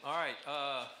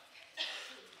right.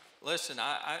 Listen,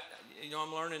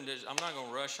 I'm learning this. I'm not going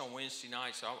to rush on Wednesday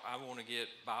night, so I want to get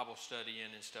Bible study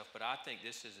in and stuff. But I think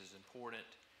this is as important,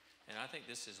 and I think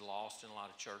this is lost in a lot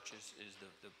of churches, is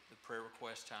the prayer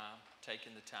request time,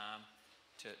 taking the time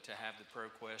to have the prayer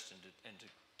request and to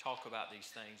talk about these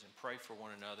things and pray for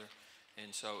one another.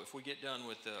 And so if we get done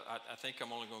with I think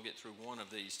I'm only going to get through one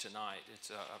of these tonight.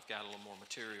 I've got a little more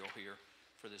material here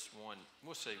for this one.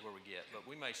 We'll see where we get, but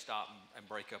we may stop and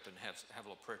break up and have a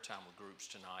little prayer time with groups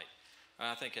tonight. And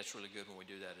I think that's really good when we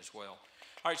do that as well.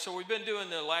 All right, so we've been doing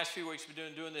the last few weeks, we've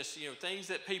been doing this, things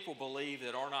that people believe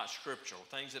that are not scriptural,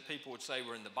 things that people would say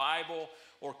were in the Bible,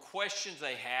 or questions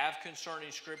they have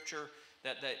concerning Scripture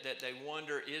that they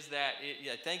wonder, is that,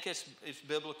 they think it's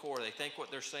biblical, or they think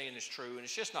what they're saying is true, and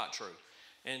it's just not true.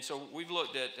 And so we've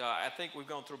looked at, I think we've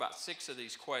gone through about 6 of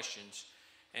these questions.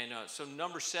 And so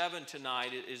number 7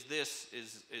 tonight is this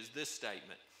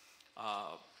statement.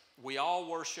 We all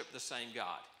worship the same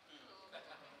God.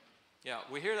 Yeah,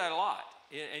 we hear that a lot.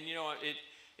 And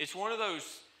it's one of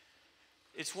those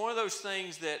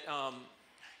things that,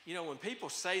 when people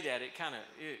say that, it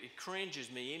cringes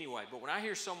me anyway. But when I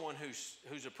hear someone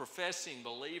who's a professing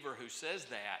believer who says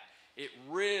that, it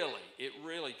really,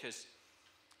 because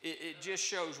it just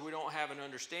shows we don't have an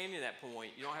understanding at that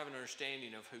point. You don't have an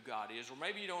understanding of who God is, or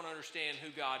maybe you don't understand who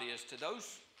God is to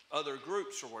those other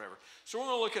groups or whatever. So we're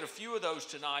going to look at a few of those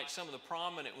tonight, some of the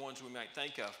prominent ones we might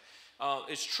think of.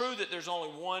 It's true that there's only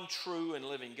one true and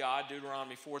living God.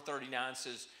 Deuteronomy 4:39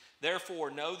 says, "Therefore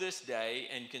know this day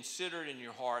and consider it in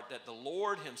your heart that the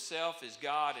Lord himself is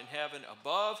God in heaven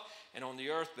above and on the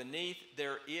earth beneath.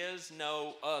 There is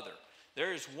no other."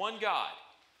 There is one God.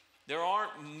 There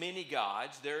aren't many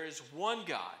gods. There is one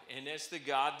God, and it's the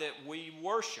God that we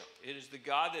worship. It is the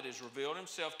God that has revealed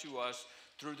himself to us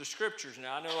through the Scriptures.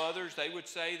 Now, I know others, they would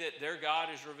say that their God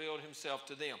has revealed himself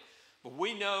to them. But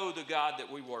we know the God that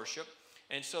we worship.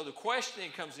 And so the question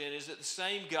that comes in, is it the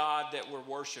same God that we're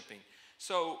worshiping?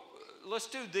 So let's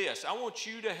do this. I want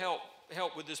you to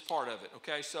help with this part of it,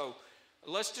 okay? So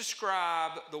let's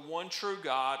describe the one true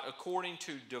God according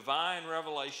to divine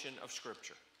revelation of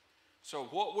Scripture. So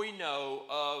what we know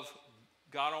of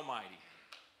God Almighty.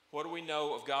 What do we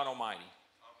know of God Almighty?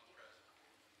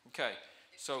 Okay,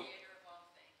 so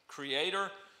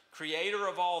creator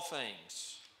of all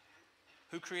things.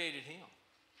 Who created him?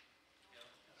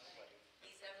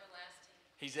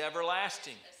 He's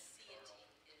everlasting.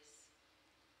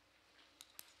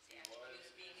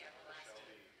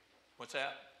 What's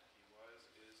that?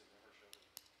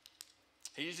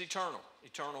 He's eternal.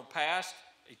 Eternal past.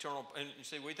 Eternal, and you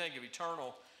see, we think of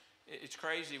eternal. It's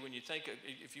crazy when you think of,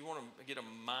 if you want to get a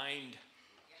mind,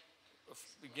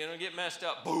 you're going to get messed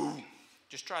up. Boom!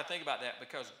 Just try to think about that,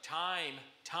 because time,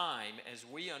 as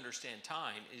we understand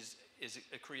time, is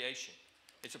a creation.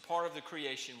 It's a part of the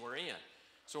creation we're in.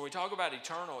 So when we talk about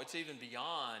eternal, it's even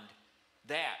beyond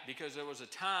that, because there was a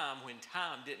time when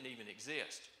time didn't even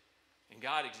exist, and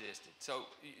God existed. So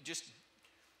just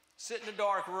sit in a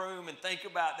dark room and think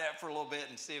about that for a little bit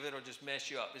and see if it'll just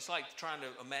mess you up. It's like trying to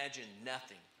imagine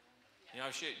nothing.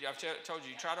 I've told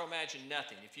you, try to imagine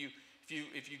nothing. If you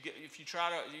try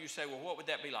to, you say, well, what would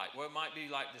that be like? Well, it might be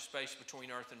like the space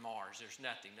between Earth and Mars. There's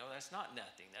nothing. No, that's not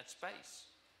nothing. That's space.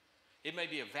 It may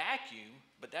be a vacuum,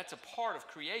 but that's a part of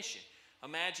creation.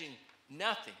 Imagine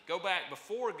nothing. Go back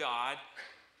before God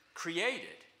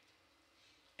created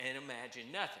and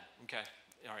imagine nothing. Okay.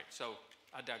 All right. So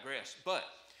I digress. But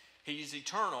He's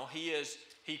eternal.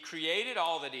 He created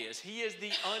all that is. He is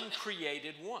the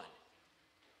uncreated one.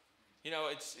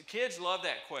 Kids love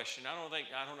that question. I don't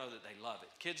know that they love it.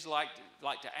 Kids like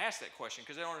to ask that question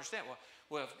because they don't understand.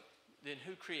 Well, then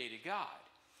who created God?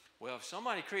 Well, if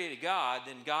somebody created God,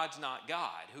 then God's not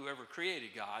God. Whoever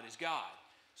created God is God.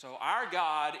 So our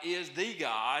God is the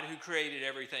God who created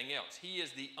everything else. He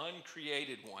is the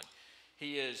uncreated one.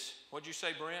 He is, what'd you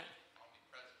say, Brent?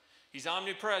 He's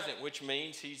omnipresent, which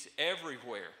means he's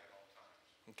everywhere.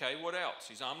 Okay, what else?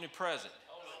 He's omnipresent.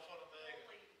 Holy,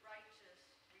 righteous,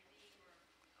 redeemer,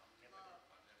 love,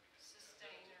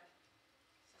 sustainer.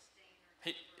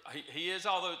 He is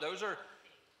all those are.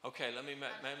 Okay, let me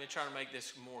try to make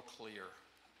this more clear.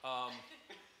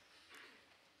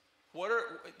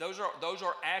 Those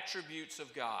are attributes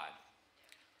of God.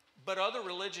 But other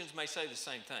religions may say the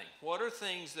same thing. What are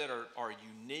things that are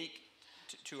unique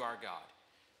to our God?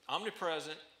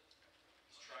 Omnipresent.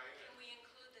 Can we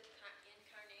include the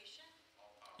incarnation?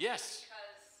 Yes.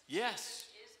 Because Jesus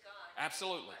is God.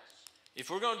 Absolutely. If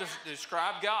we're going to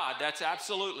describe God, that's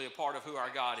absolutely a part of who our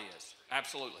God is.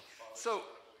 Absolutely. So,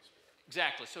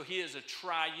 exactly. So He is a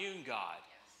triune God.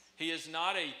 He is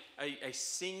not a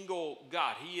single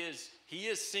God. He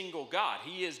is single God.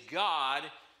 He is God,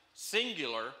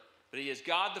 singular, but he is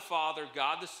God the Father,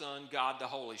 God the Son, God the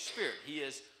Holy Spirit. He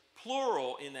is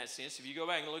plural in that sense. If you go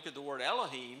back and look at the word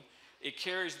Elohim, it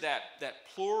carries that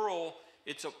plural.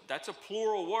 That's a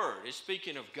plural word. It's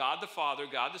speaking of God the Father,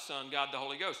 God the Son, God the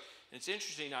Holy Ghost. And it's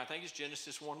interesting, I think it's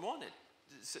Genesis 1:1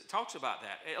 that talks about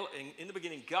that. In the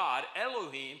beginning, God,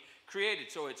 Elohim,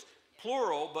 created. So it's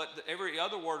plural, but every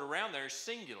other word around there is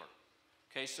singular.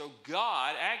 Okay, so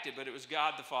God acted, but it was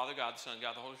God the Father, God the Son,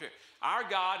 God the Holy Spirit. Our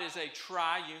God is a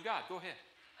triune God. Go ahead.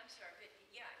 I'm sorry, but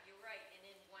yeah, you're right. And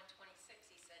in 126,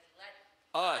 he said,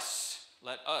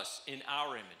 Let us in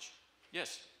our image.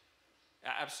 Yes,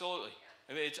 absolutely.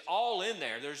 I mean, it's all in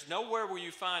there. There's nowhere where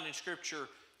you find in Scripture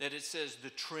that it says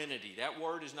the Trinity. That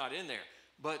word is not in there.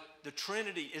 But the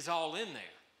Trinity is all in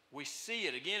there. We see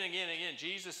it again and again and again.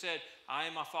 Jesus said, I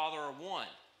and my Father are one.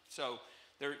 So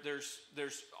there's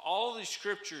all these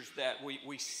scriptures that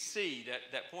we see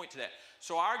that point to that.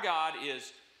 So our God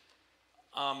is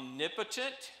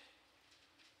omnipotent.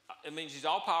 It means he's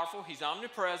all powerful. He's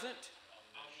omnipresent.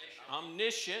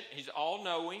 Omniscient. He's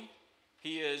all-knowing.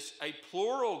 He is a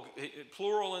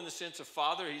plural in the sense of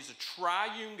Father. He's a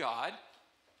triune God.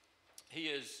 He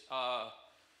is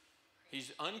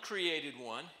he's uncreated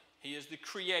one. He is the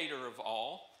creator of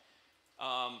all.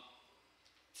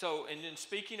 And then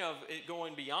speaking of it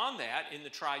going beyond that in the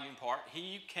triune part,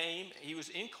 he was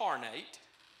incarnate.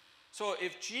 So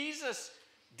if Jesus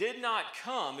did not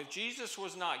come, if Jesus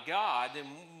was not God, then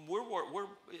we're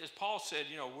as Paul said,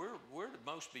 we're the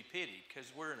most be pitied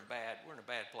because we're in a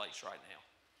bad place right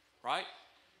now, right?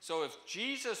 So if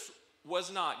Jesus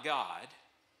was not God,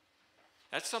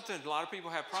 that's something a lot of people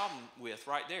have problem with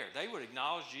right there. They would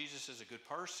acknowledge Jesus as a good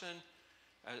person,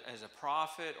 as a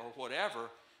prophet or whatever,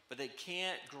 but they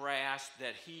can't grasp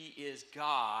that he is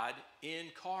God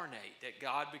incarnate, that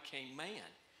God became man.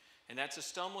 And that's a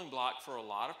stumbling block for a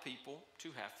lot of people to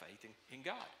have faith in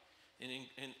God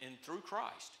and through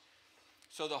Christ.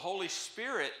 So the Holy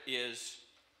Spirit is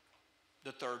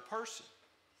the third person.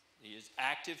 He is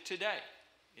active today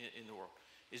in the world.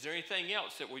 Is there anything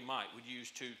else that we would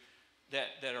use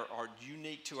that are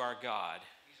unique to our God?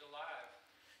 He's alive.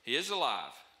 He is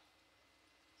alive.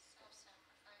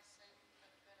 self-sacrificing for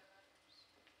the good of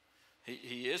others.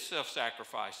 He is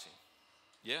self-sacrificing.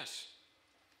 Yes.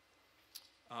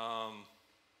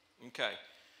 Okay.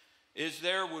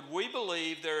 Would we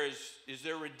believe is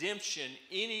there redemption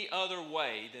any other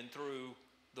way than through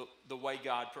the way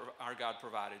our God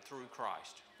provided, through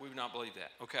Christ? We would not believe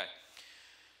that. Okay.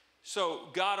 So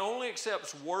God only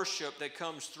accepts worship that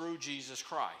comes through Jesus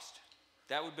Christ.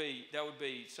 That would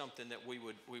be something that we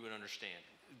would understand.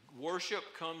 Worship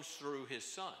comes through his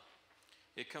Son.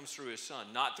 It comes through his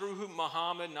Son, not through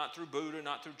Muhammad, not through Buddha,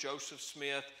 not through Joseph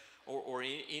Smith or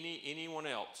anyone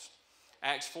else.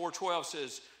 Acts 4:12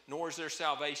 says, "Nor is there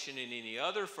salvation in any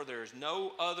other, for there is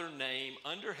no other name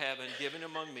under heaven given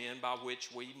among men by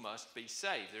which we must be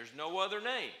saved." There's no other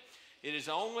name. It is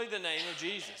only the name of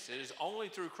Jesus. It is only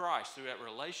through Christ, through that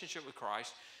relationship with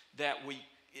Christ,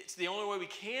 it's the only way we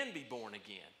can be born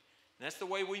again. And that's the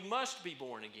way we must be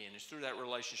born again, is through that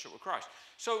relationship with Christ.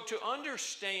 So to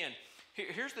understand,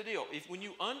 here's the deal. When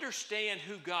you understand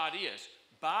who God is,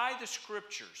 by the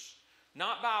Scriptures,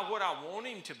 not by what I want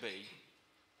him to be,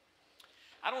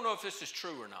 I don't know if this is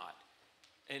true or not.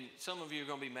 And some of you are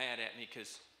going to be mad at me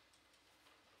because,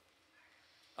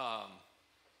 I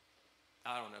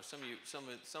don't know,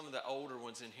 some of the older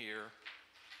ones in here,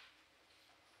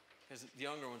 because the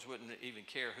younger ones wouldn't even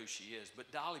care who she is,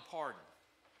 but Dolly Parton,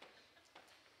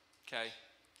 okay?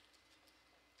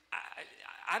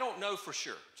 I don't know for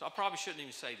sure, so I probably shouldn't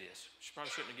even say this. She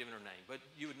probably shouldn't have given her name, but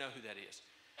you would know who that is.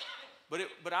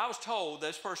 But I was told,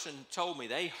 this person told me,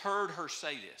 they heard her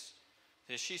say this.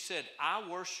 And she said, I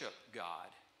worship God,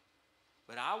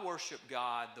 but I worship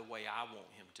God the way I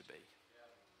want him to be.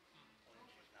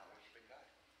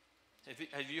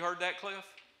 Have you heard that, Cliff?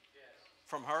 Yes.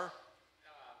 From her?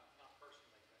 Not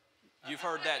personally. You've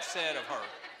heard that said of her.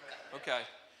 Okay.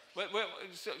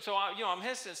 So I'm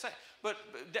hesitant to say. But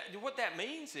what that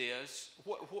means is,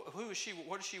 who is she?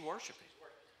 What is she worshiping?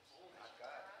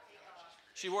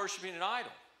 She's worshiping an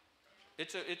idol.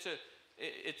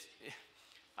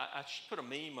 I put a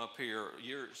meme up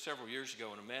here several years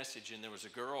ago in a message, and there was a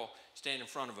girl standing in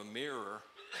front of a mirror,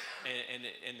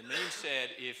 and the meme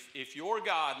said, if your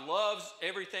God loves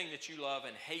everything that you love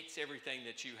and hates everything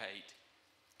that you hate,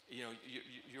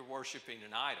 you're worshiping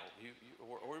an idol,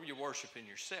 or you're worshiping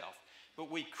yourself. But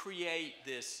we create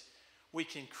this. We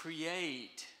can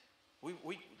create. We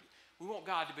want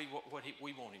God to be what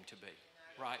we want him to be,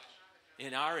 right?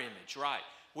 In our image, right.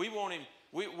 We want him,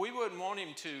 we wouldn't want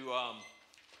him to,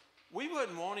 we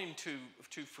wouldn't want him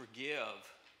to forgive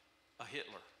a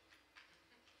Hitler.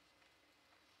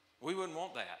 We wouldn't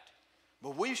want that.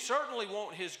 But we certainly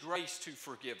want his grace to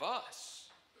forgive us.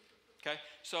 Okay?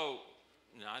 So,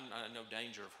 I no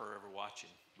danger of her ever watching,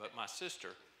 but my sister,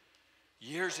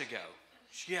 years ago,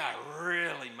 she got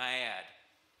really mad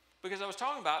because I was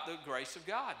talking about the grace of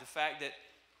God, the fact that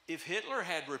if Hitler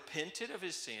had repented of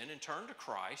his sin and turned to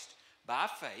Christ by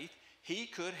faith, he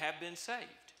could have been saved.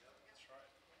 That's right.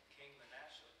 King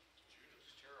Manasseh,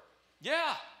 Judah's terrible.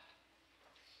 Yeah.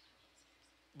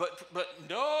 But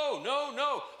no.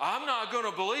 I'm not going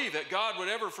to believe that God would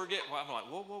ever forget. Well, I'm like,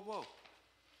 whoa.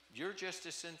 You're just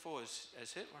as sinful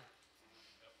as Hitler.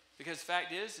 Because the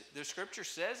fact is, the scripture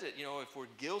says it, if we're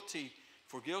guilty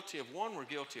of one, we're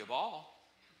guilty of all.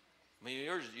 I mean,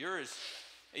 you're as,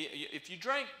 if you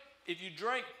drink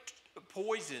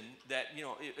poison that,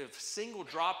 if a single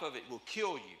drop of it will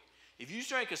kill you. If you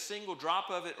drink a single drop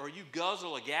of it or you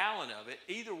guzzle a gallon of it,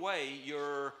 either way,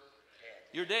 you're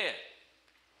dead.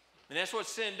 And that's what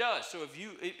sin does. So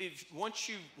once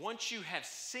you have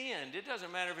sinned, it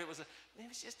doesn't matter if it was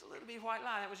just a little bit white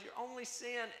lie. That was your only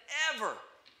sin ever.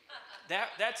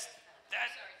 That's. Sorry,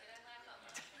 did I laugh out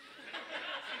loud?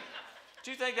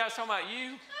 Do you think that's talking about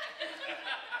you?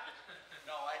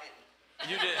 No, I didn't.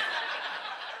 You did.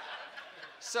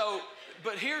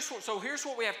 But here's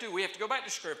what we have to do. We have to go back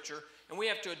to Scripture, and we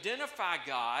have to identify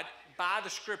God by the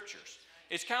Scriptures.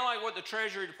 It's kind of like what the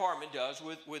Treasury Department does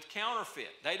with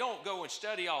counterfeit. They don't go and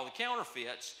study all the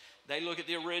counterfeits. They look at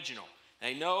the original.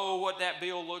 They know what that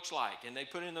bill looks like, and they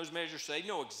put in those measures so they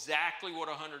know exactly what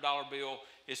a $100 bill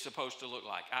is supposed to look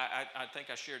like. I think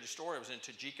I shared the story. I was in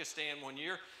Tajikistan one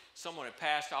year. Someone had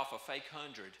passed off a fake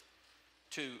 100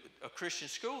 to a Christian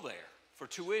school there for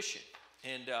tuition.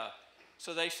 And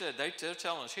so they said, they're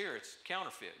telling us here it's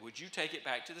counterfeit. Would you take it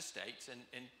back to the States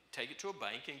and take it to a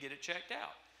bank and get it checked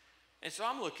out? And so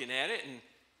I'm looking at it, and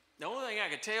the only thing I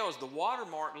could tell is the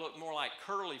watermark looked more like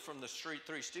Curly from the Three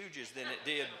Stooges than it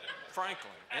did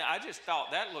Franklin. And I just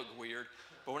thought that looked weird.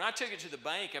 But when I took it to the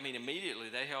bank, immediately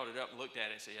they held it up and looked at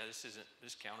it and said, yeah, this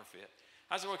is counterfeit.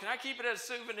 I said, well, can I keep it as a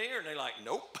souvenir? And they're like,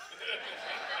 nope.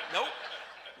 Nope.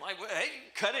 I'm like, well, hey,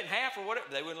 cut it in half or whatever.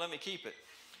 They wouldn't let me keep it.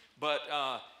 But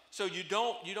so you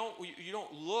don't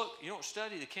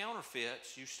study the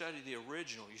counterfeits. You study the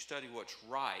original. You study what's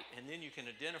right, and then you can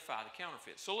identify the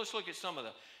counterfeits. So let's look at some of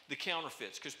the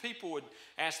counterfeits, because people would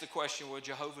ask the question, well,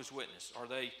 Jehovah's Witness,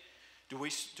 do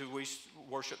we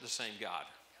worship the same God?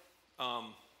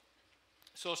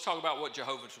 So let's talk about what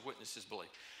Jehovah's Witnesses believe.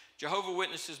 Jehovah's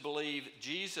Witnesses believe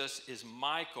Jesus is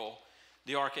Michael,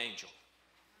 the archangel.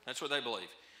 That's what they believe.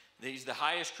 He's the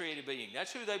highest created being.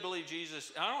 That's who they believe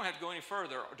Jesus. I don't have to go any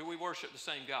further. Do we worship the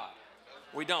same God?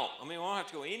 We don't. We don't have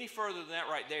to go any further than that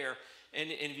right there. And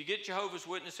if you get Jehovah's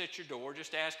Witness at your door,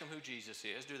 just ask them who Jesus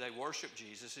is. Do they worship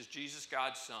Jesus? Is Jesus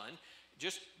God's son?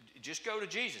 Just go to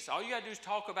Jesus. All you got to do is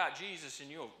talk about Jesus,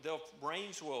 and their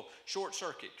brains will short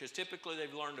circuit, because typically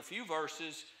they've learned a few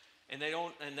verses, and they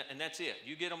don't, and that's it.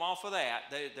 You get them off of that,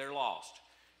 they're lost.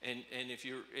 And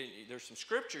there's some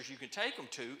scriptures you can take them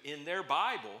to in their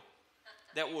Bible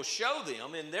that will show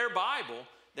them in their Bible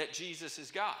that Jesus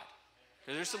is God.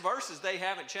 Because there's some verses they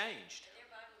haven't changed. Their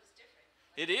Bible is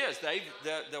different. It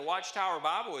is. The Watchtower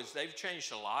Bible they've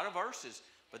changed a lot of verses,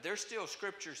 but there's still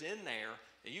scriptures in there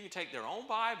that you can take their own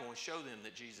Bible and show them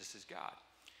that Jesus is God.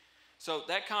 So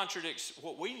that contradicts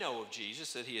what we know of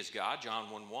Jesus, that he is God. John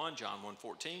 1:1, John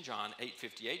 1:14, John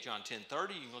 8:58, John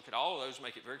 10:30. You can look at all of those,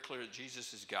 make it very clear that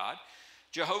Jesus is God.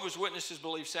 Jehovah's Witnesses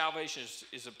believe salvation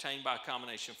is obtained by a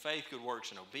combination of faith, good works,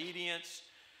 and obedience.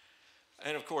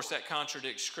 And of course, that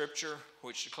contradicts Scripture,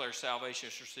 which declares salvation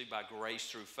is received by grace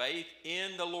through faith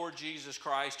in the Lord Jesus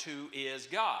Christ, who is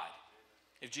God.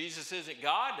 If Jesus isn't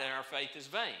God, then our faith is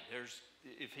vain.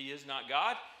 If he is not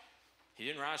God, he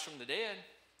didn't rise from the dead.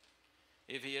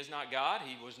 If he is not God,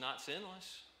 he was not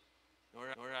sinless. Or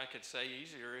I could say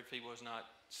easier, if he was not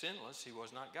sinless, he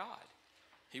was not God.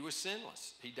 He was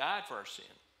sinless. He died for our sin,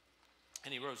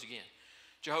 and he rose again.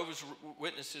 Jehovah's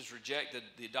Witnesses reject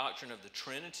the doctrine of the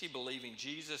Trinity, believing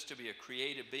Jesus to be a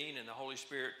created being and the Holy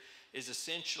Spirit is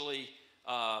essentially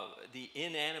the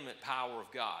inanimate power of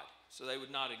God. So they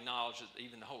would not acknowledge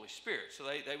even the Holy Spirit. So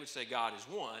they would say God is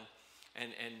one,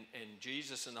 and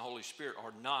Jesus and the Holy Spirit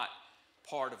are not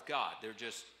part of God. They're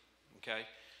just, okay?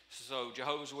 So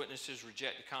Jehovah's Witnesses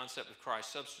reject the concept of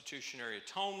Christ's substitutionary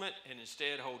atonement and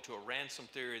instead hold to a ransom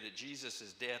theory that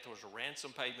Jesus' death was a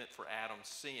ransom payment for Adam's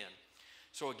sin.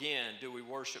 So again, do we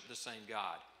worship the same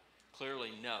God?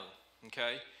 Clearly no,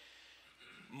 okay?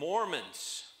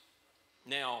 Mormons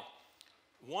Now,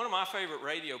 one of my favorite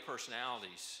radio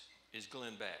personalities is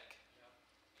Glenn Beck.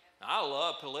 I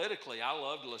love to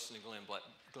listen to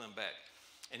Glenn Beck.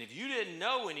 And if you didn't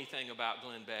know anything about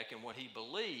Glenn Beck and what he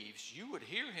believes, you would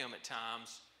hear him at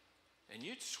times and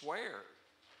you'd swear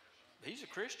he's a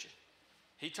Christian.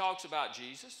 He talks about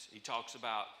Jesus. He talks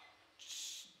about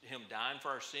him dying for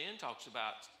our sin, talks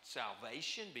about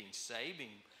salvation, being saved,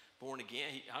 being born again.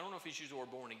 I don't know if he's used the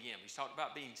word born again, but he's talked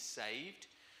about being saved.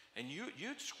 And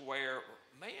you'd swear,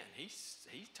 man,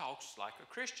 he talks like a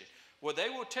Christian. Well, they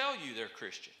will tell you they're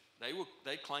Christian.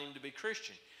 They claim to be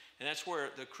Christian. And that's where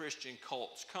the Christian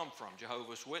cults come from.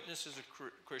 Jehovah's Witnesses,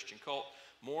 a Christian cult.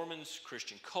 Mormons,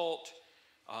 Christian cult.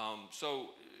 So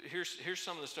here's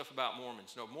some of the stuff about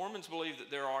Mormons. No, Mormons believe that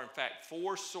there are, in fact,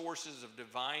 4 sources of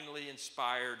divinely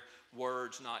inspired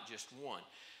words, not just one.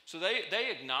 So they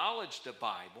acknowledge the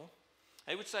Bible.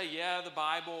 They would say, yeah, the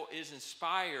Bible is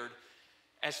inspired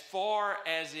as far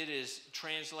as it is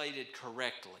translated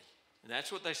correctly. And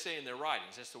that's what they say in their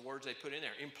writings. That's the words they put in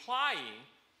there, implying,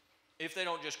 if they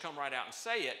don't just come right out and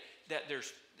say it, that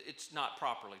it's not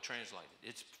properly translated.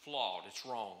 It's flawed. It's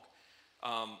wrong.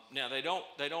 Now they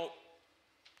don't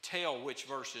tell which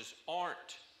verses aren't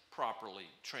properly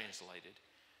translated,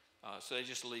 so they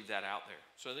just leave that out there.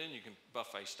 So then you can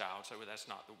buffet style and say, well, that's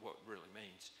not what it really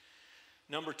means.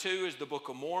 Number 2 is the Book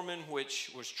of Mormon,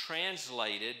 which was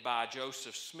translated by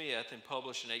Joseph Smith and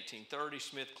published in 1830.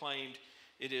 Smith claimed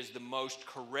it is the most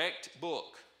correct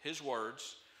book, his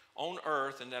words, on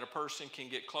earth, and that a person can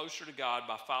get closer to God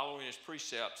by following his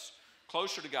precepts,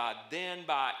 closer to God than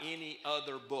by any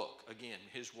other book. Again,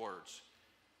 his words.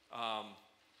 And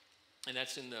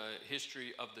that's in the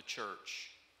history of the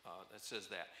church that says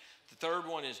that. The third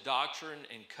one is Doctrine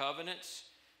and Covenants,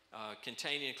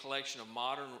 containing a collection of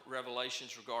modern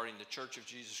revelations regarding the Church of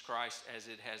Jesus Christ as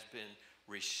it has been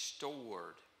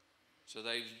restored. So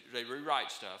they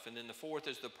rewrite stuff. And then the fourth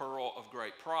is the Pearl of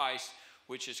Great Price,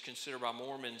 which is considered by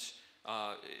Mormons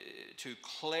to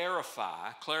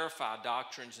clarify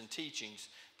doctrines and teachings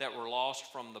that were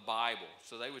lost from the Bible.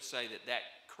 So they would say that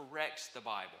corrects the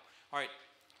Bible. All right,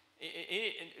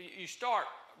 you start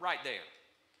right there.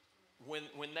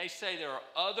 When they say there are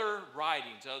other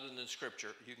writings other than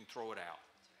Scripture, you can throw it out.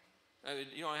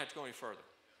 You don't have to go any further.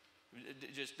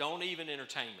 Just don't even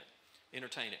entertain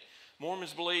it.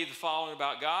 Mormons believe the following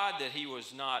about God, that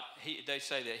they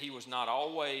say that he was not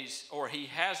always, or he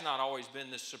has not always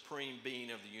been the supreme being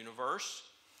of the universe,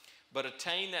 but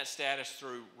attained that status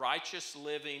through righteous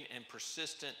living and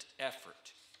persistent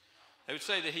effort. They would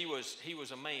say that he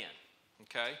was a man,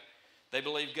 okay? They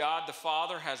believe God the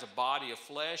Father has a body of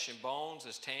flesh and bones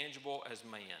as tangible as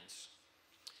man's.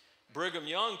 Brigham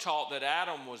Young taught that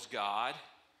Adam was God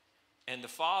and the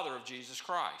father of Jesus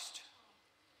Christ.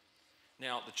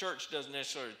 Now, the church doesn't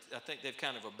necessarily, I think they've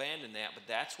kind of abandoned that, but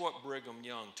that's what Brigham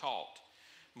Young taught.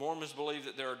 Mormons believe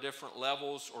that there are different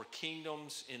levels or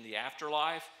kingdoms in the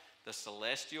afterlife: the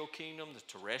celestial kingdom, the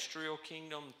terrestrial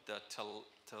kingdom, the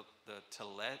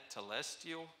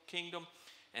telestial kingdom,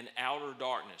 and outer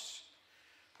darkness.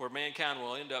 Where mankind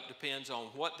will end up depends on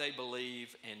what they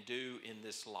believe and do in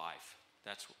this life.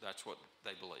 That's what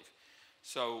they believe.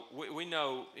 So we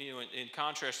know, in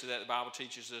contrast to that, the Bible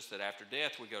teaches us that after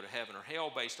death we go to heaven or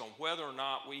hell based on whether or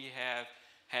not we have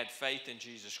had faith in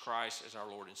Jesus Christ as our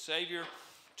Lord and Savior.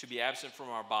 To be absent from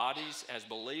our bodies as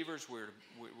believers, we're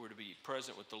to be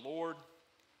present with the Lord.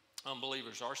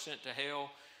 Unbelievers are sent to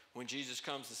hell. When Jesus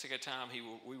comes the second time,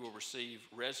 we will receive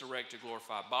resurrected,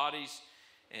 glorified bodies,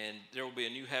 and there will be a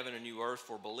new heaven and new earth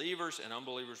for believers, and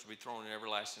unbelievers will be thrown in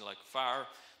everlasting lake of fire.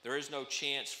 There is no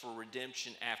chance for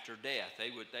redemption after death.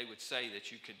 They would say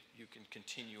that you can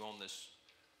continue on this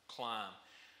climb.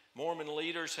 Mormon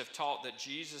leaders have taught that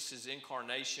Jesus'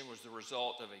 incarnation was the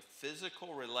result of a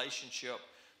physical relationship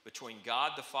between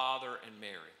God the Father and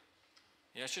Mary.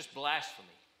 It's just blasphemy.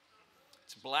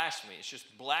 It's blasphemy. It's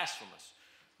just blasphemous.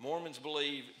 Mormons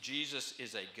believe Jesus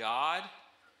is a God,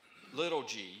 little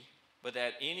g, but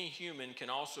that any human can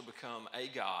also become a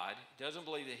God. Doesn't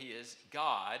believe that he is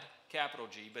God, capital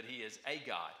G, but he is a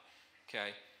God, okay?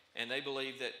 And they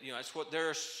believe that, that's what they're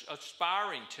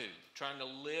aspiring to, trying to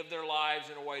live their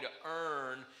lives in a way to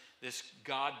earn this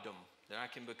goddom, that I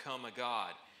can become a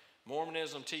God.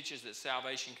 Mormonism teaches that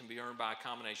salvation can be earned by a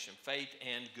combination of faith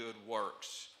and good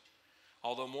works.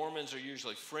 Although Mormons are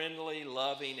usually friendly,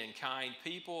 loving, and kind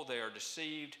people, they are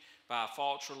deceived by a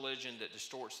false religion that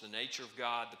distorts the nature of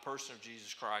God, the person of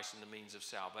Jesus Christ, and the means of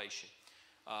salvation.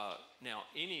 Now,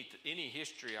 any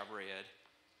history I've read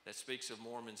that speaks of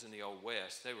Mormons in the Old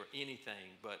West, they were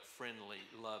anything but friendly,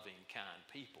 loving, kind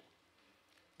people.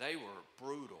 They were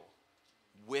brutal,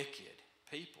 wicked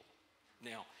people.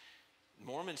 Now,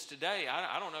 Mormons today,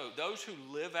 I don't know, those who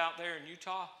live out there in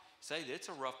Utah say that it's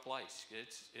a rough place.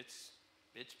 It's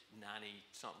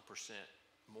 90-something%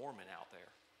 Mormon out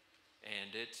there.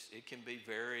 And it can be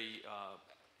very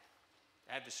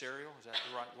adversarial. Is that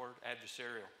the right word?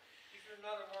 Adversarial. If you're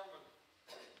not a Mormon.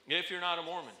 If you're not a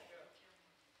Mormon.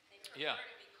 They prefer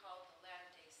to be called the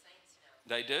Latter-day Saints now.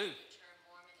 They do. The term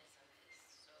Mormonism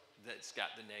is so. That's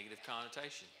got the negative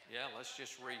connotation. Yeah, let's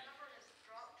just read. That number has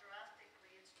dropped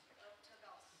drastically. It's up to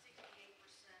about 68%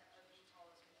 of Utah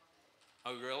is Mormon.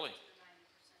 Oh, really? The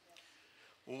 90%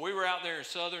 density. When we were out there in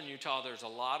southern Utah, there's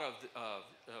a lot of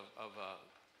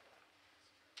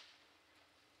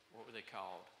what were they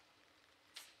called?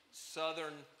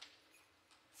 Southern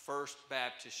First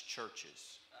Baptist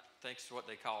churches. I think that's what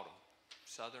they called them.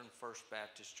 Southern First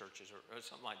Baptist churches or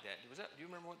something like that. Do you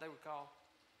remember what they were called?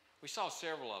 We saw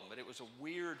several of them, but it was a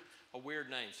weird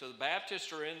name. So the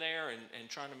Baptists are in there and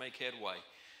trying to make headway.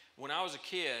 When I was a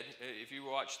kid, if you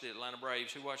watched the Atlanta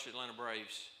Braves, who watched the Atlanta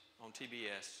Braves on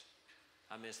TBS?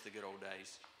 I miss the good old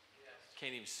days.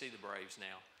 Can't even see the Braves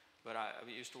now. But I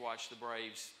used to watch the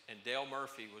Braves, and Dale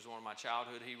Murphy was one of my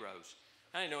childhood heroes.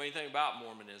 I didn't know anything about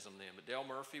Mormonism then, but Dale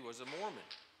Murphy was a Mormon,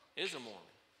 is a Mormon.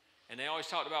 And they always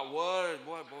talked about what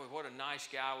a nice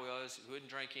guy was. He wouldn't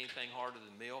drink anything harder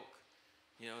than milk.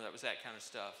 You know, that was that kind of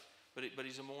stuff. But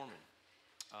he's a Mormon.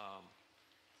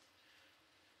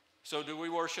 So do we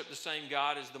worship the same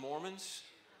God as the Mormons?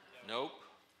 Nope.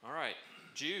 All right.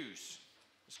 Jews.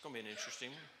 It's going to be an interesting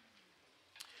one.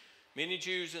 Many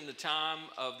Jews in the time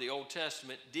of the Old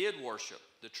Testament did worship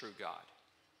the true God.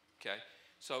 Okay?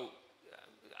 So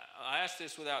I ask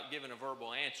this without giving a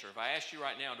verbal answer. If I ask you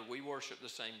right now, do we worship the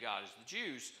same God as the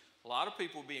Jews? A lot of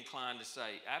people would be inclined to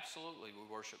say, absolutely,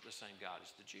 we worship the same God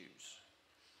as the Jews.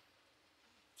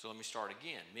 So let me start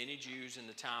again. Many Jews in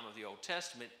the time of the Old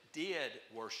Testament did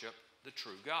worship the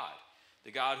true God.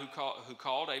 The God who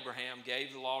called Abraham,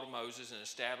 gave the law to Moses, and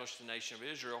established the nation of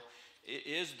Israel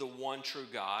is the one true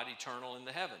God, eternal in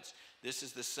the heavens. This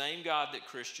is the same God that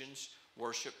Christians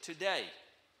worship today.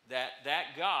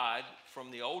 That God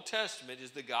from the Old Testament is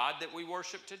the God that we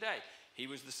worship today. He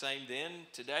was the same then,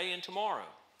 today, and tomorrow.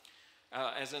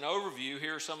 As an overview,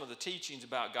 here are some of the teachings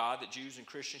about God that Jews and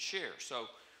Christians share. So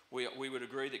we would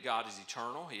agree that God is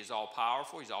eternal. He is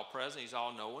all-powerful. He's all-present. He's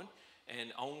all-knowing.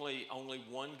 And only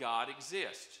one God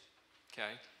exists.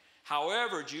 Okay?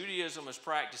 However, Judaism as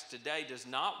practiced today does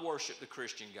not worship the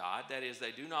Christian God. That is,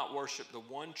 they do not worship the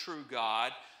one true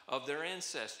God of their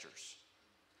ancestors.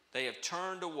 They have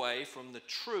turned away from the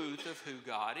truth of who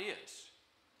God is.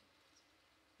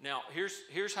 Now,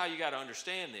 here's how you got to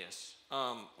understand this.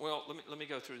 Well, let me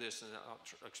go through this and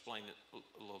I'll explain it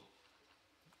a little,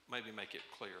 maybe make it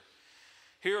clear.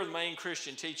 Here are the main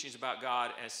Christian teachings about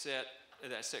God that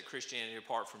set Christianity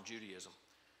apart from Judaism.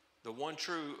 The one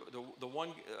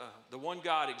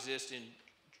God exists in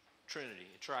Trinity,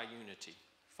 triunity,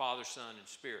 Father, Son, and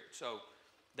Spirit. So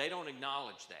they don't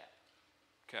acknowledge that.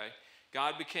 Okay?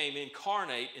 God became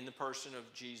incarnate in the person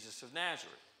of Jesus of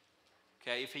Nazareth.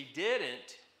 Okay? If he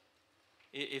didn't,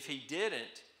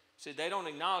 see, they don't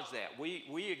acknowledge that.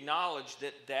 We acknowledge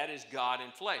that is God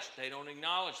in flesh. They don't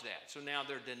acknowledge that. So now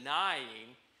they're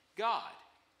denying God.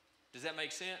 Does that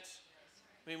make sense?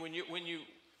 I mean, when you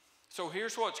so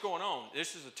here's what's going on.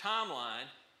 This is a timeline,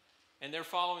 and they're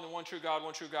following the one true God,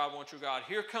 one true God, one true God.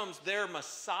 Here comes their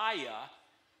Messiah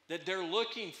that they're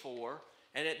looking for,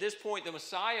 and at this point the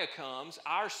Messiah comes,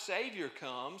 our Savior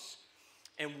comes,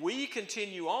 and we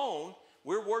continue on.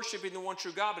 We're worshiping the one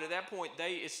true God, but at that point,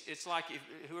 it's like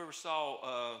whoever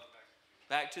saw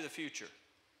Back to the Future.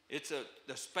 It's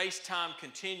the space-time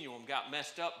continuum got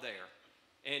messed up there,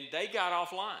 and they got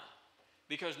offline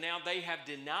because now they have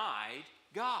denied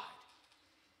God.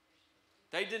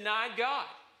 They denied God.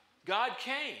 God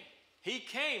came. He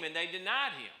came, and they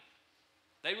denied him.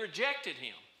 They rejected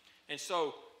him, and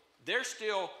so they've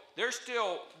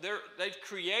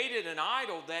created an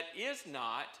idol that is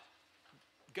not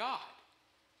God.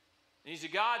 And he's a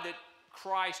God that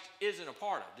Christ isn't a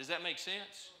part of. Does that make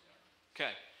sense?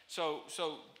 Okay. So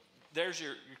there's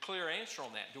your clear answer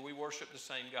on that. Do we worship the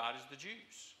same God as the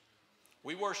Jews?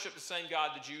 We worship the same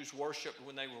God the Jews worshiped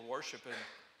when they were worshiping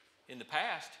in the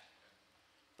past,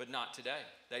 but not today.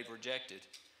 They've rejected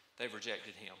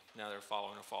him. Now they're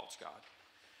following a false God.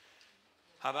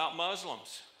 How about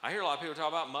Muslims? I hear a lot of people talk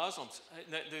about Muslims.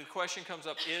 The question comes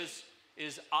up,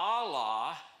 is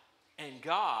Allah and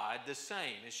God the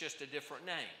same? It's just a different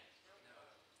name.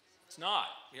 It's not.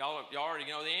 Y'all already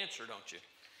know the answer, don't you?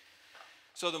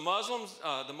 So the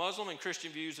Muslim and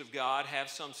Christian views of God have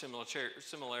some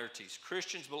similarities.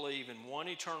 Christians believe in one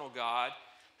eternal God,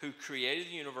 who created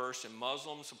the universe, and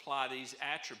Muslims apply these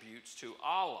attributes to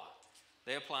Allah.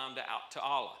 They apply them to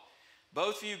Allah.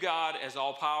 Both view God as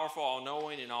all-powerful,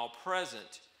 all-knowing, and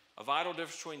all-present. A vital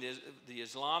difference between the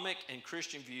Islamic and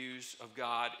Christian views of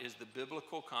God is the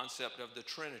biblical concept of the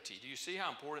Trinity. Do you see how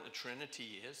important the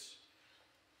Trinity is?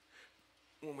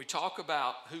 When we talk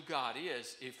about who God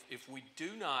is, if we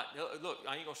do not, look,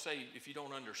 I ain't going to say if you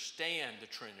don't understand the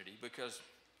Trinity, because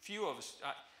few of us,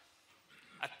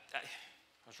 I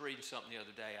was reading something the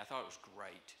other day, I thought it was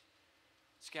great.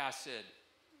 This guy said,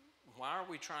 why are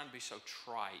we trying to be so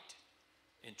trite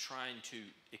in trying to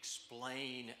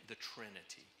explain the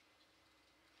Trinity?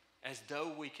 As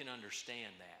though we can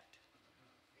understand that.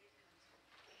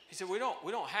 He said, we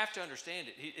don't have to understand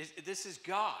it. This is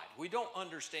God. We don't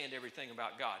understand everything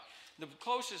about God. The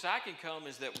closest I can come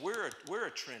is that we're a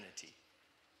Trinity.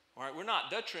 All right, we're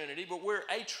not the Trinity, but we're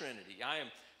a Trinity. I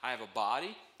have a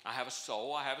body, I have a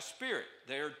soul, I have a spirit.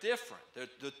 They're different.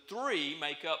 The three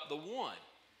make up the one,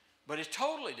 but it's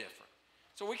totally different.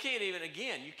 So we can't even,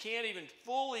 again, you can't even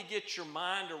fully get your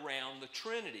mind around the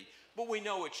Trinity, but we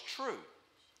know it's true.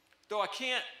 Though I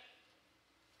can't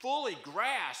fully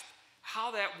grasp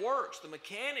how that works, the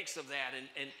mechanics of that,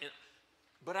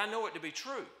 but I know it to be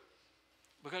true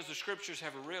because the scriptures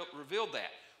have revealed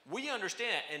that. We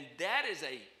understand that, and that is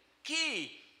a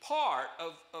key part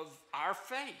of our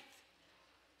faith.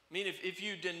 I mean, if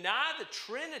you deny the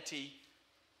Trinity,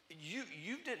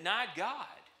 you've denied God.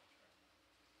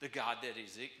 The God that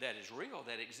is real,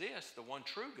 that exists, the one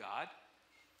true God.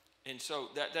 And so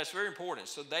that's very important.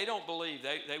 So they don't believe,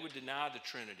 they would deny the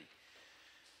Trinity.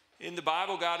 In the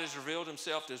Bible, God has revealed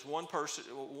himself as one person,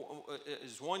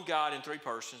 as one God in three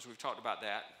persons. We've talked about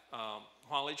that.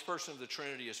 While each person of the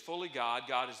Trinity is fully God,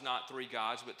 God is not three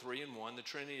gods, but three in one. The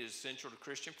Trinity is essential to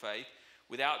Christian faith.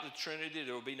 Without the Trinity,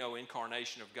 there will be no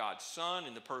incarnation of God's Son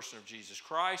in the person of Jesus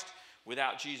Christ.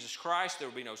 Without Jesus Christ, there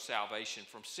will be no salvation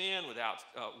from sin.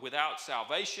 Without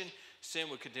salvation, sin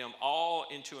would condemn all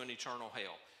into an eternal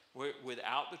hell.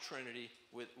 Without the Trinity,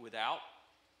 without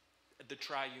the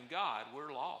triune God,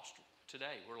 we're lost.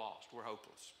 Today, we're lost. We're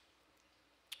hopeless.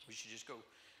 We should just go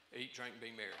eat, drink, and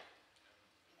be merry.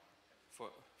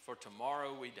 For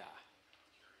tomorrow we die.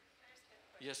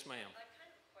 Yes, ma'am. I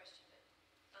kind of question it.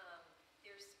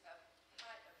 There's a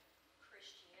part of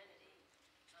Christianity,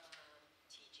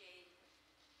 T.D.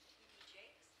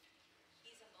 Jakes,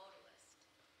 he's a modalist.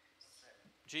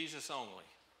 Jesus only.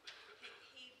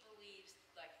 He believes,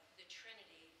 like, the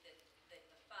Trinity, that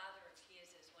the Father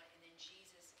appears as one, and then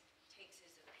Jesus takes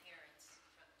his appearance,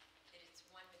 that it's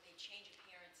one, but they change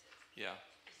appearances. Yeah.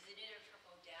 It's an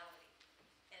intermodality.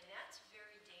 And that's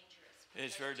very dangerous.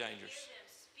 It's very dangerous. To hear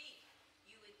them speak,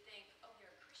 you would think, oh,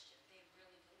 they're a Christian. They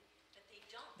really believe. But they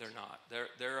don't. They're not.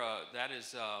 That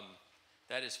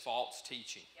is false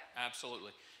teaching. Yeah.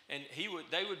 Absolutely. And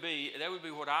they would be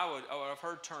what I've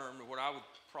heard termed, what I would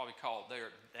probably call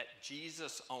that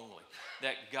Jesus only.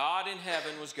 That God in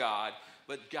heaven was God,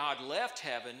 but God left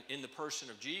heaven in the person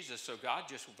of Jesus, so God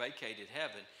just vacated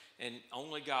heaven, and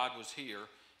only God was here.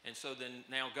 And so then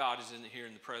now God is here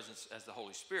in the presence as the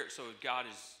Holy Spirit. So God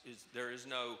is there is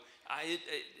no,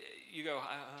 you go,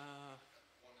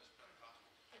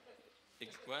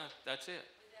 well, that's it.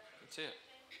 That's it.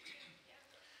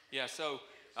 Yeah, so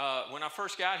when I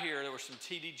first got here, there were some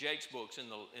T.D. Jakes books in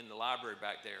the library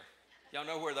back there. Y'all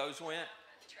know where those went?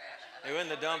 They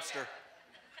went in the dumpster.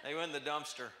 They went in the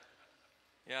dumpster.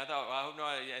 Yeah, I hope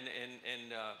not.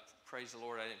 And praise the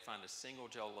Lord, I didn't find a single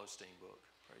Joel Osteen book.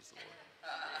 Praise the Lord.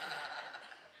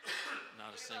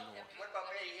 Not a single one. What about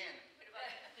Benny Hinn?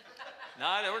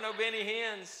 No, there were no Benny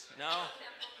Hinns. No.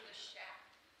 That book, The Shack.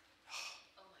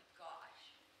 Oh my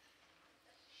gosh.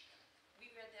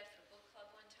 We read that for book club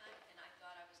one time, and I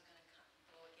thought I was going to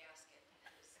blow a gasket.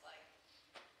 It was like,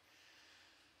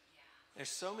 yeah.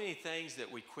 There's so many things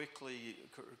that we quickly,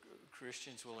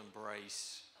 Christians will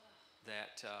embrace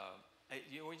that,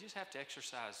 we just have to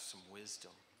exercise some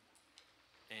wisdom.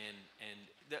 And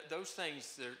those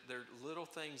things, they're little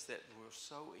things that will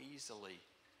so easily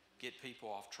get people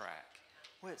off track.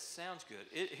 Well, it sounds good.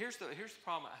 Here's the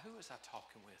problem. Who was I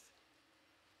talking with?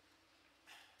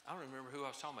 I don't remember who I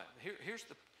was talking about. Here's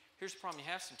the problem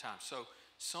you have sometimes. So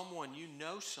someone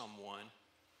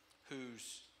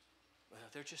who's,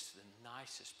 they're just the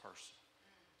nicest person.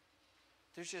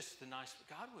 They're just the nicest.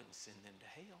 God wouldn't send them to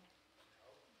hell.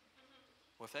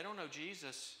 Well, if they don't know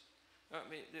Jesus, I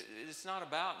mean, it's not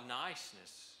about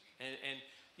niceness. And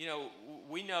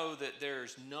we know that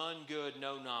there's none good,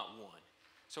 no, not one.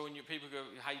 So when people go,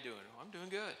 how you doing? Oh, I'm doing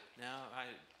good. Now, I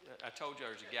told you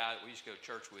there was a guy that we used to go to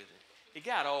church with. It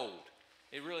got old.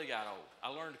 It really got old. I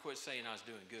learned to quit saying I was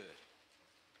doing good.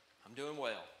 I'm doing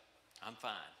well. I'm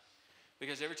fine.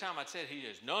 Because every time I said, he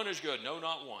is, none is good, no,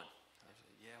 not one. I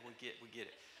said, yeah, we get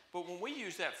it. But when we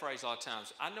use that phrase a lot of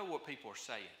times, I know what people are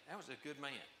saying. That was a good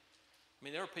man. I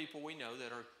mean, there are people we know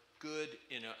that are good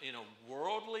in a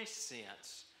worldly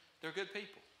sense. They're good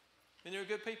people. I mean, they're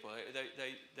good people.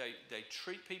 They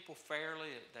treat people fairly.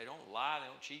 They don't lie. They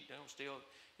don't cheat. They don't steal.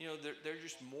 You know, they're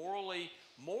just morally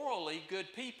good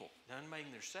people. Doesn't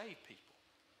mean they're saved people.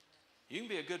 You can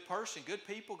be a good person. Good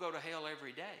people go to hell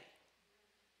every day.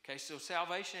 Okay, so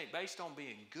salvation ain't based on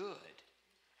being good.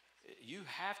 You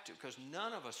have to, because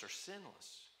none of us are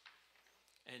sinless.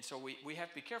 And so we have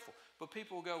to be careful. But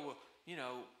people will go, well, you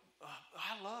know,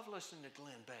 I love listening to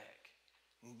Glenn Beck.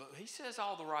 But he says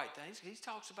all the right things. He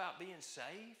talks about being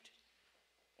saved.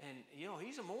 And, you know,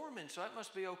 he's a Mormon, so that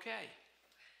must be okay.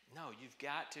 No, you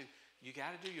got to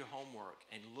do your homework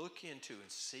and look into and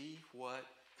see what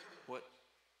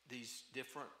these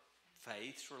different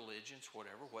faiths, religions,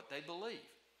 whatever, what they believe.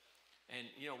 And,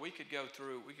 you know, we could go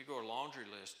a laundry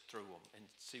list through them and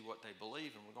see what they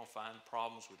believe, and we're going to find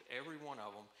problems with every one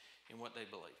of them in what they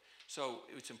believe. So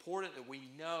it's important that we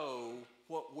know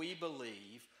what we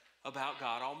believe about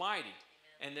God Almighty.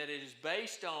 Amen. And that it is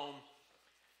based on,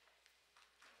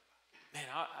 man,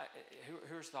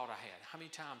 here's a thought I had. How many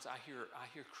times I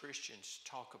hear Christians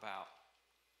talk about,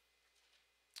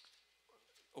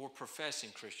 or professing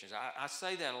Christians. I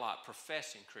say that a lot,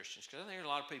 professing Christians, because I think there are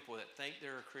a lot of people that think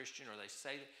they're a Christian, or they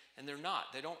say that, and they're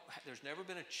not. There's never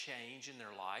been a change in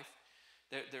their life.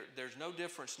 There's no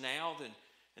difference now than,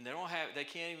 and they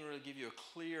can't even really give you a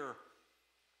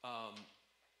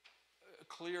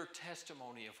clear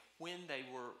testimony of when they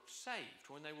were saved,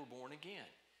 when they were born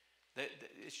again.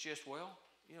 It's just, well,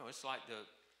 you know, it's like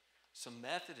some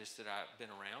Methodists that I've been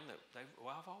around that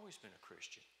I've always been a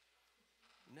Christian.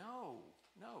 No.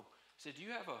 I said, do you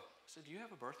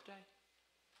have a birthday?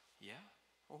 Yeah.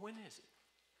 Well, when is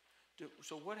it?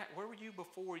 So where were you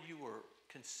before you were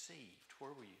conceived?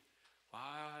 Where were you? Well,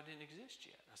 I didn't exist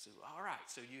yet. I said, well, all right.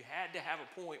 So you had to have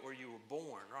a point where you were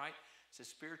born, right? So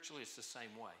spiritually, it's the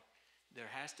same way. There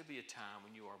has to be a time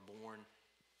when you are born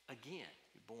again.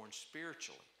 You're born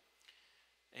spiritually.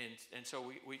 And so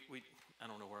we I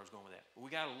don't know where I was going with that. But we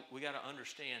got to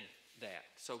understand that.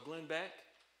 So Glenn Beck,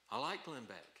 I like Glenn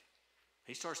Beck.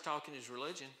 He starts talking his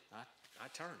religion, I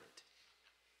turn it.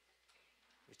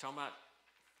 He's talking about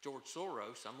George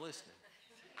Soros, I'm listening.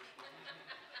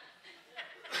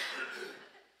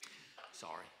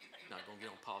 Sorry, not going to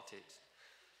get on politics.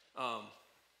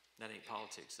 That ain't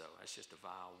politics, though. That's just a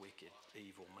vile, wicked,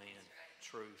 evil man.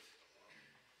 Truth.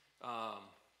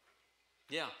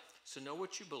 Yeah, so know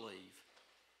what you believe.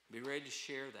 Be ready to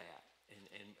share that.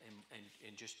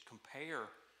 And just compare.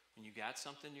 When you got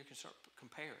something, you can start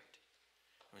compare it.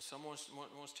 When someone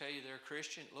wants to tell you they're a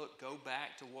Christian, look, go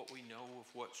back to what we know of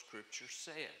what Scripture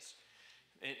says.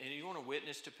 And you want to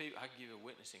witness to people, I can give you a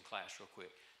witnessing class real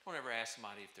quick. Don't ever ask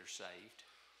somebody if they're saved.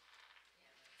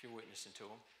 If you're witnessing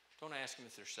to them. Don't ask them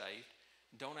if they're saved.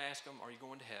 Don't ask them, are you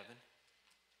going to heaven?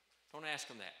 Don't ask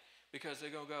them that. Because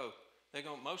they're going to go,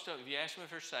 most of them, if you ask them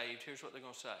if they're saved, here's what they're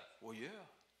going to say. Well, yeah.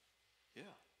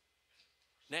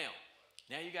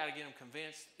 Now you got to get them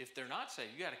convinced. If they're not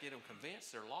saved, you got to get them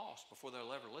convinced they're lost before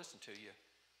they'll ever listen to you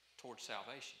towards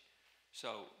salvation.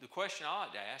 So the question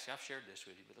I like to ask, I've shared this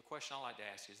with you, but the question I like to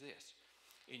ask is this.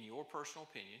 In your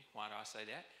personal opinion, why do I say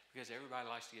that? Because everybody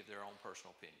likes to give their own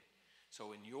personal opinion.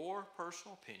 So in your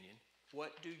personal opinion,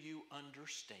 what do you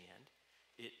understand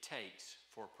it takes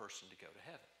for a person to go to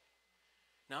heaven?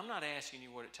 Now, I'm not asking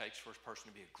you what it takes for a person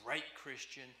to be a great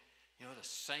Christian, you know, the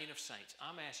saint of saints.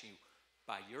 I'm asking you,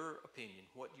 by your opinion,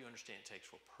 what do you understand it takes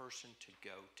for a person to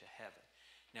go to heaven?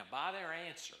 Now, by their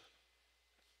answer,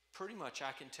 pretty much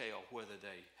I can tell whether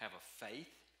they have a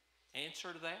faith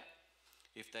answer to that,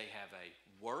 if they have a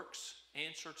works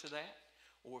answer to that,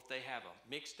 or if they have a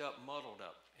mixed up, muddled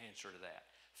up answer to that.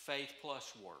 Faith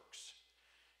plus works.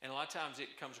 And a lot of times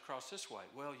it comes across this way.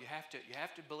 Well, you have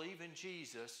to believe in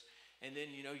Jesus, and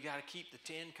then, you know, you got to keep the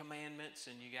 10 Commandments,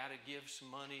 and you got to give some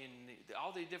money, and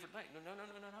all these different things.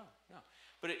 No.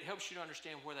 But it helps you to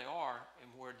understand where they are,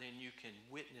 and where then you can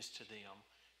witness to them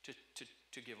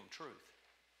to give them truth.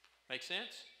 Make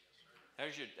sense?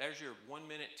 There's your 1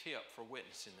 minute tip for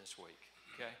witnessing this week.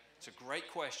 Okay? It's a great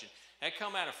question. That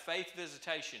come out of Faith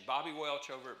Visitation. Bobby Welch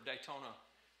over at Daytona,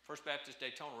 First Baptist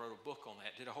Daytona, wrote a book on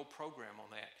that, did a whole program on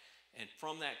that. And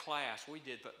from that class, we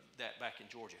did that back in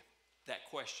Georgia. That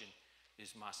question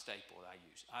is my staple that I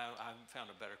use. I haven't found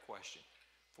a better question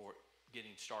for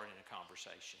getting started in a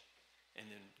conversation and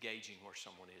then gauging where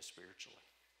someone is spiritually.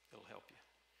 It'll help you.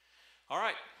 All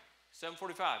right,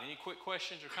 7:45. Any quick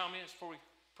questions or comments before we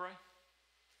pray?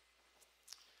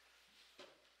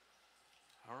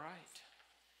 All right.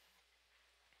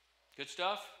 Good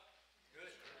stuff? Good.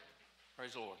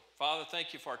 Praise the Lord. Father,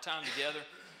 thank you for our time together.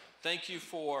 Thank you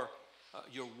for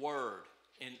your word.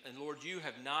 And Lord, you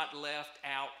have not left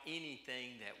out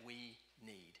anything that we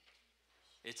need.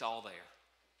 It's all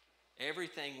there.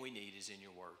 Everything we need is in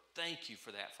your word. Thank you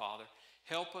for that, Father.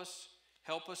 Help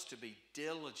us to be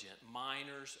diligent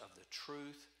miners of the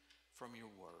truth from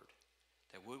your word.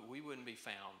 That we wouldn't be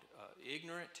found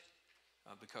ignorant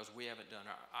because we haven't done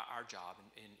our job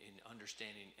in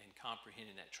understanding and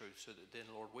comprehending that truth, so that then,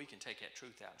 Lord, we can take that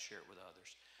truth out and share it with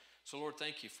others. So, Lord,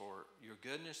 thank you for your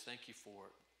goodness. Thank you for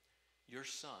your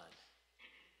Son,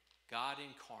 God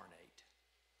incarnate,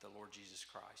 the Lord Jesus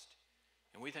Christ.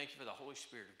 And we thank you for the Holy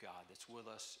Spirit of God that's with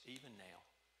us even now,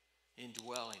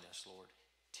 indwelling us, Lord,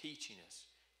 teaching us,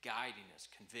 guiding us,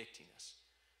 convicting us.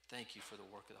 Thank you for the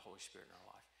work of the Holy Spirit in our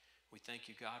life. We thank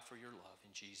you, God, for your love.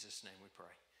 In Jesus' name we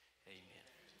pray. Amen.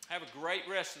 Have a great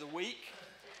rest of the week.